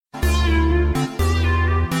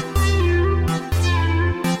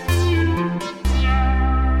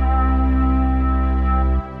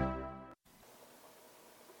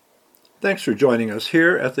Thanks for joining us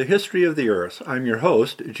here at the History of the Earth. I'm your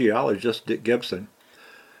host, geologist Dick Gibson.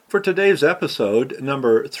 For today's episode,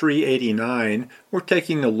 number 389, we're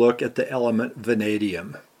taking a look at the element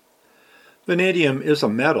vanadium. Vanadium is a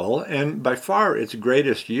metal, and by far its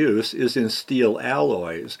greatest use is in steel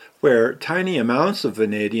alloys, where tiny amounts of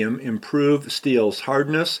vanadium improve steel's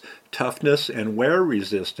hardness, toughness, and wear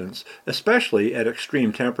resistance, especially at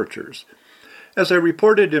extreme temperatures. As I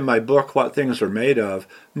reported in my book, What Things Are Made Of,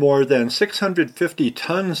 more than 650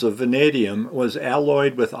 tons of vanadium was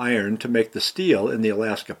alloyed with iron to make the steel in the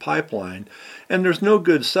Alaska Pipeline, and there's no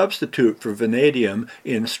good substitute for vanadium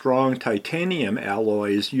in strong titanium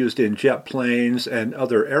alloys used in jet planes and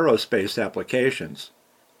other aerospace applications.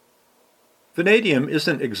 Vanadium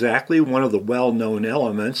isn't exactly one of the well-known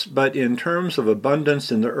elements, but in terms of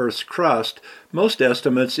abundance in the Earth's crust, most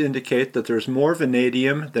estimates indicate that there's more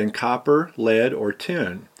vanadium than copper, lead, or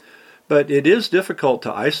tin. But it is difficult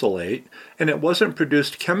to isolate, and it wasn't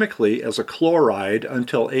produced chemically as a chloride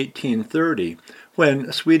until 1830,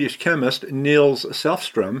 when Swedish chemist Nils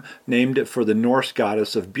Selfström named it for the Norse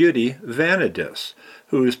goddess of beauty, Vanadis,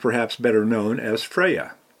 who is perhaps better known as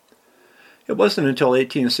Freya. It wasn't until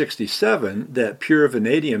 1867 that pure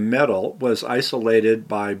vanadium metal was isolated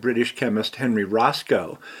by British chemist Henry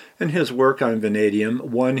Roscoe, and his work on vanadium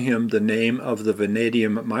won him the name of the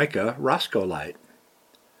vanadium mica roscoelite.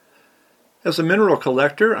 As a mineral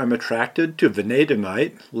collector, I'm attracted to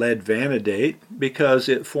vanadinite, lead vanadate, because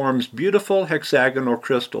it forms beautiful hexagonal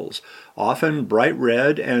crystals, often bright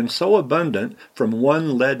red and so abundant from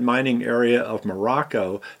one lead mining area of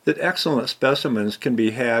Morocco that excellent specimens can be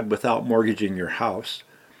had without mortgaging your house.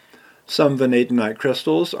 Some vanadinite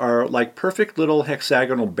crystals are like perfect little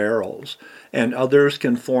hexagonal barrels, and others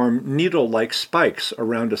can form needle-like spikes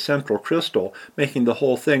around a central crystal, making the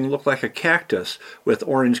whole thing look like a cactus with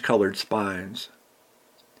orange-colored spines.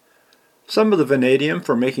 Some of the vanadium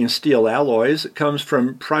for making steel alloys comes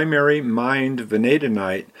from primary mined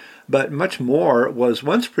vanadinite, but much more was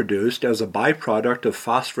once produced as a byproduct of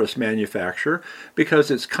phosphorus manufacture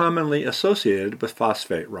because it's commonly associated with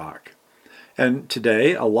phosphate rock. And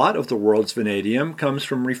today, a lot of the world's vanadium comes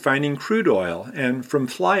from refining crude oil and from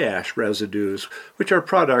fly ash residues, which are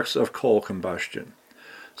products of coal combustion.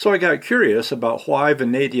 So I got curious about why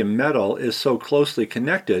vanadium metal is so closely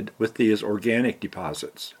connected with these organic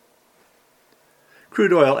deposits.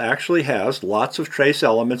 Crude oil actually has lots of trace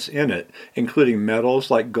elements in it, including metals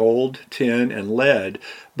like gold, tin, and lead,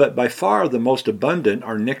 but by far the most abundant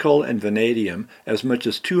are nickel and vanadium, as much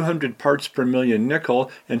as 200 parts per million nickel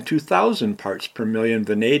and 2,000 parts per million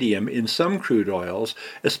vanadium in some crude oils,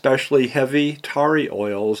 especially heavy, tarry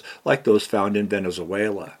oils like those found in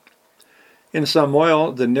Venezuela. In some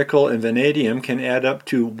oil, the nickel and vanadium can add up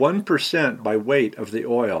to 1% by weight of the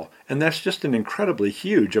oil, and that's just an incredibly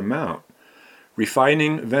huge amount.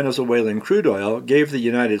 Refining Venezuelan crude oil gave the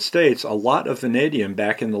United States a lot of vanadium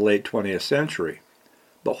back in the late 20th century.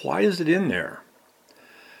 But why is it in there?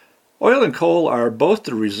 Oil and coal are both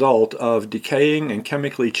the result of decaying and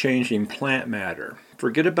chemically changing plant matter.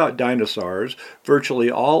 Forget about dinosaurs. Virtually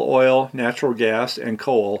all oil, natural gas, and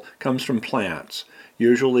coal comes from plants,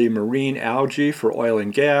 usually marine algae for oil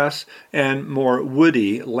and gas, and more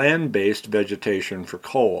woody, land-based vegetation for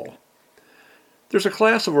coal. There's a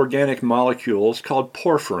class of organic molecules called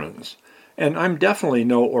porphyrins, and I'm definitely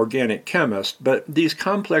no organic chemist, but these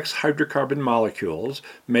complex hydrocarbon molecules,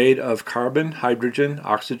 made of carbon, hydrogen,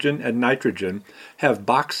 oxygen, and nitrogen, have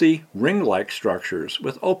boxy, ring-like structures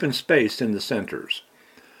with open space in the centers.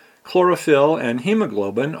 Chlorophyll and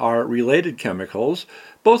hemoglobin are related chemicals,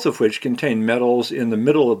 both of which contain metals in the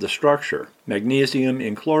middle of the structure, magnesium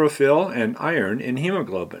in chlorophyll and iron in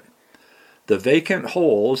hemoglobin. The vacant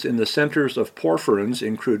holes in the centers of porphyrins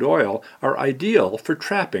in crude oil are ideal for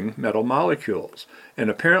trapping metal molecules, and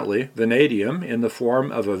apparently vanadium, in the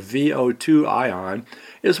form of a VO2 ion,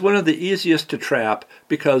 is one of the easiest to trap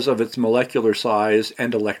because of its molecular size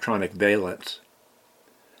and electronic valence.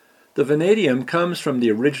 The vanadium comes from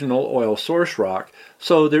the original oil source rock,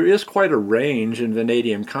 so there is quite a range in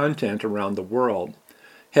vanadium content around the world.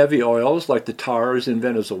 Heavy oils like the tars in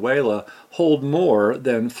Venezuela hold more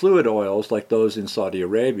than fluid oils like those in Saudi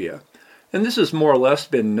Arabia. And this has more or less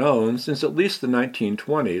been known since at least the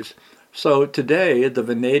 1920s. So today, the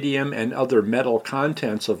vanadium and other metal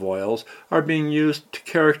contents of oils are being used to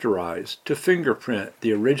characterize, to fingerprint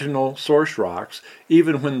the original source rocks,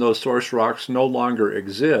 even when those source rocks no longer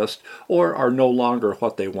exist or are no longer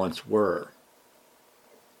what they once were.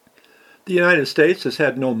 The United States has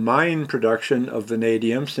had no mine production of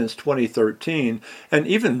vanadium since 2013, and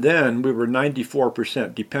even then we were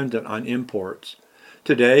 94% dependent on imports.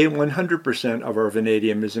 Today, 100% of our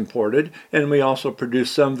vanadium is imported, and we also produce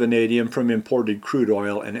some vanadium from imported crude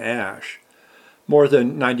oil and ash. More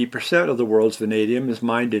than 90% of the world's vanadium is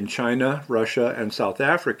mined in China, Russia, and South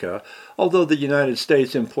Africa, although the United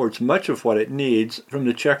States imports much of what it needs from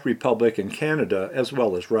the Czech Republic and Canada, as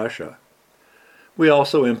well as Russia. We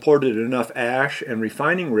also imported enough ash and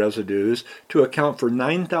refining residues to account for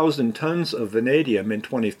 9,000 tons of vanadium in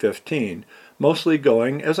 2015, mostly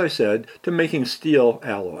going, as I said, to making steel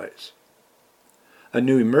alloys. A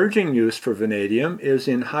new emerging use for vanadium is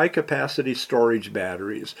in high-capacity storage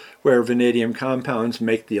batteries, where vanadium compounds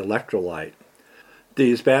make the electrolyte.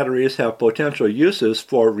 These batteries have potential uses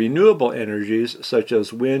for renewable energies such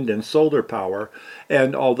as wind and solar power,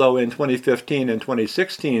 and although in 2015 and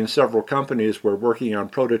 2016 several companies were working on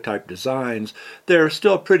prototype designs, they're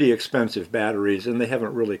still pretty expensive batteries and they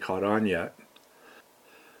haven't really caught on yet.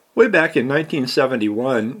 Way back in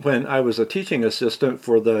 1971, when I was a teaching assistant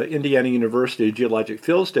for the Indiana University Geologic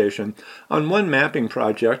Field Station, on one mapping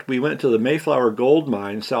project we went to the Mayflower Gold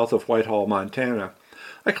Mine south of Whitehall, Montana.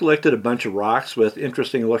 I collected a bunch of rocks with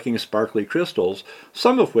interesting-looking sparkly crystals,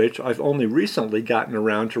 some of which I've only recently gotten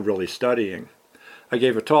around to really studying. I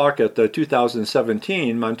gave a talk at the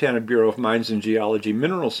 2017 Montana Bureau of Mines and Geology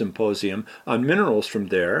Mineral Symposium on minerals from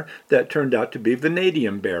there that turned out to be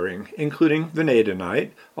vanadium-bearing, including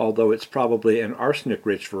vanadinite, although it's probably an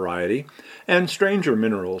arsenic-rich variety, and stranger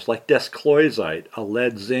minerals like descloisite, a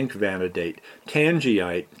lead-zinc vanadate,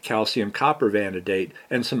 tangiite, calcium-copper vanadate,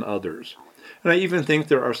 and some others. And I even think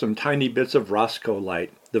there are some tiny bits of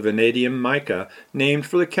roscolite, the vanadium mica, named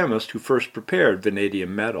for the chemist who first prepared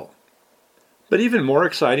vanadium metal. But even more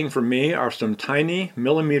exciting for me are some tiny,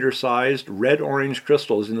 millimeter-sized, red-orange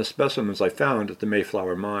crystals in the specimens I found at the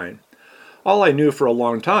Mayflower mine. All I knew for a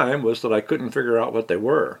long time was that I couldn't figure out what they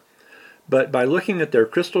were. But by looking at their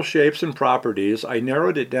crystal shapes and properties, I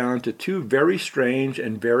narrowed it down to two very strange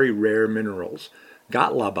and very rare minerals,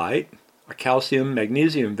 gottlobite, a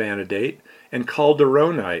calcium-magnesium vanadate, and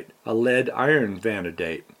calderonite, a lead-iron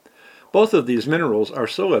vanadate. Both of these minerals are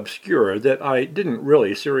so obscure that I didn't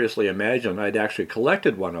really seriously imagine I'd actually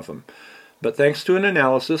collected one of them. But thanks to an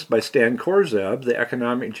analysis by Stan Korzeb, the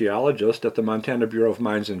economic geologist at the Montana Bureau of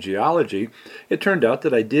Mines and Geology, it turned out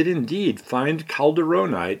that I did indeed find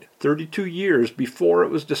calderonite 32 years before it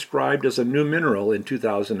was described as a new mineral in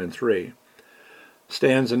 2003.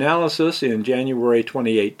 Stan's analysis in January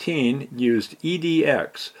 2018 used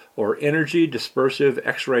EDX, or Energy Dispersive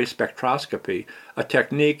X-ray Spectroscopy, a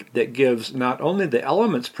technique that gives not only the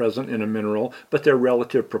elements present in a mineral, but their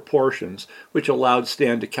relative proportions, which allowed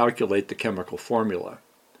Stan to calculate the chemical formula.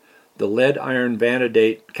 The lead-iron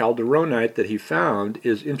vanadate calderonite that he found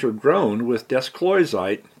is intergrown with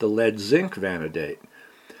descloisite, the lead-zinc vanadate.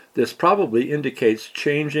 This probably indicates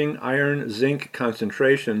changing iron-zinc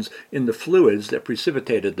concentrations in the fluids that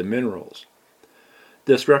precipitated the minerals.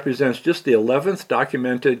 This represents just the 11th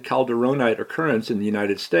documented calderonite occurrence in the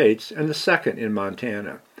United States and the second in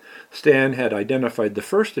Montana. Stan had identified the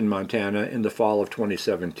first in Montana in the fall of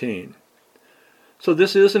 2017. So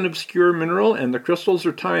this is an obscure mineral and the crystals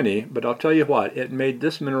are tiny, but I'll tell you what, it made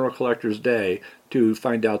this mineral collector's day to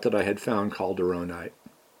find out that I had found calderonite.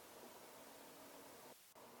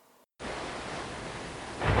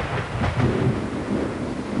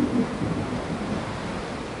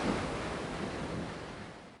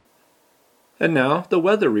 And now, the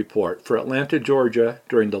weather report for Atlanta, Georgia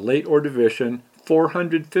during the late Ordovician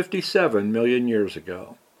 457 million years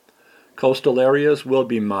ago. Coastal areas will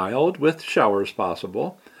be mild, with showers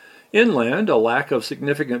possible. Inland, a lack of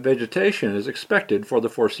significant vegetation is expected for the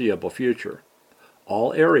foreseeable future.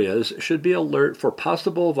 All areas should be alert for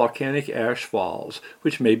possible volcanic ash falls,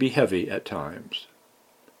 which may be heavy at times.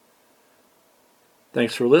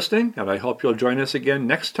 Thanks for listening, and I hope you'll join us again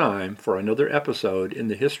next time for another episode in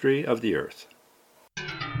the history of the Earth.